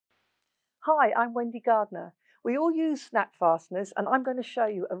Hi, I'm Wendy Gardiner. We all use Snap Fasteners and I'm going to show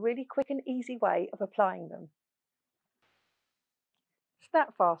you a really quick and easy way of applying them.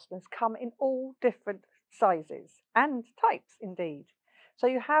 Snap Fasteners come in all different sizes and types indeed. So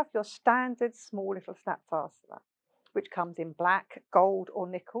you have your standard small little Snap Fastener, which comes in black, gold or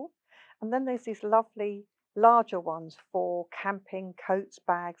nickel. And then there's these lovely larger ones for camping, coats,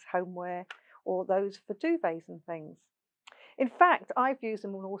 bags, homeware, or those for duvets and things. In fact, I've used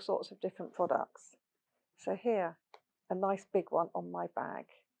them on all sorts of different products. So here, a nice big one on my bag.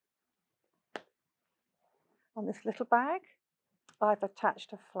 On this little bag, I've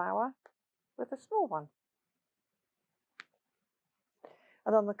attached a flower with a small one.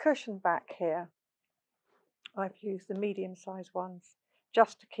 And on the cushion back here, I've used the medium-sized ones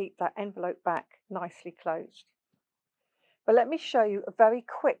just to keep that envelope back nicely closed. But let me show you a very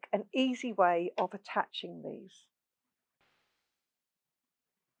quick and easy way of attaching these.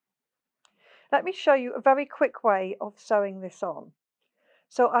 Let me show you a very quick way of sewing this on.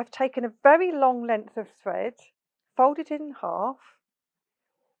 So I've taken a very long length of thread, folded it in half,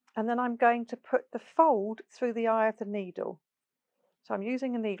 and then I'm going to put the fold through the eye of the needle. So I'm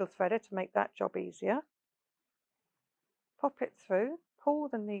using a needle threader to make that job easier. Pop it through, pull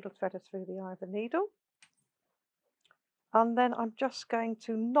the needle threader through the eye of the needle, and then I'm just going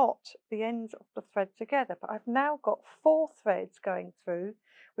to knot the ends of the thread together. But I've now got 4 threads going through,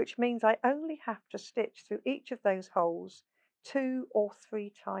 which means I only have to stitch through each of those holes 2 or 3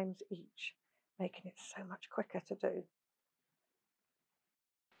 times each, making it so much quicker to do.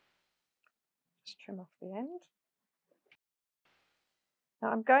 Just trim off the end.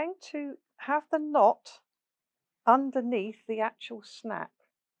 Now I'm going to have the knot underneath the actual snap.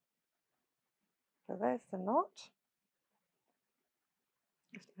 So there's the knot.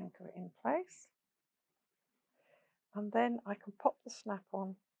 Just anchor it in place. And then I can pop the snap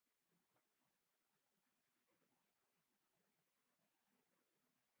on.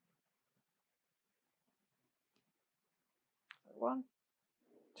 So 1,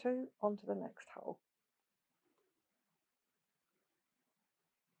 2, onto the next hole.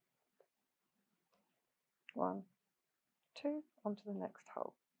 One, 2, onto the next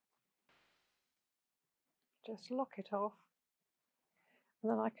hole. Just lock it off.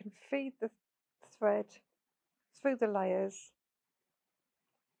 And then I can feed the thread through the layers,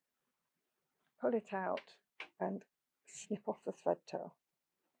 pull it out and snip off the thread tail.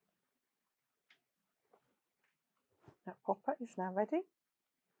 That popper is now ready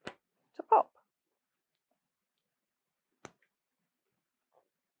to pop.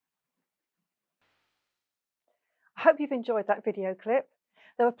 I hope you've enjoyed that video clip.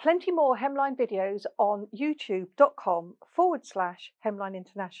 There are plenty more Hemline videos on youtube.com/Hemline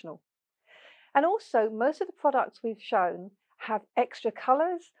International. And also, most of the products we've shown have extra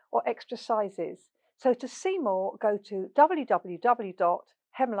colours or extra sizes. So to see more, go to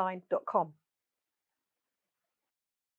www.hemline.com.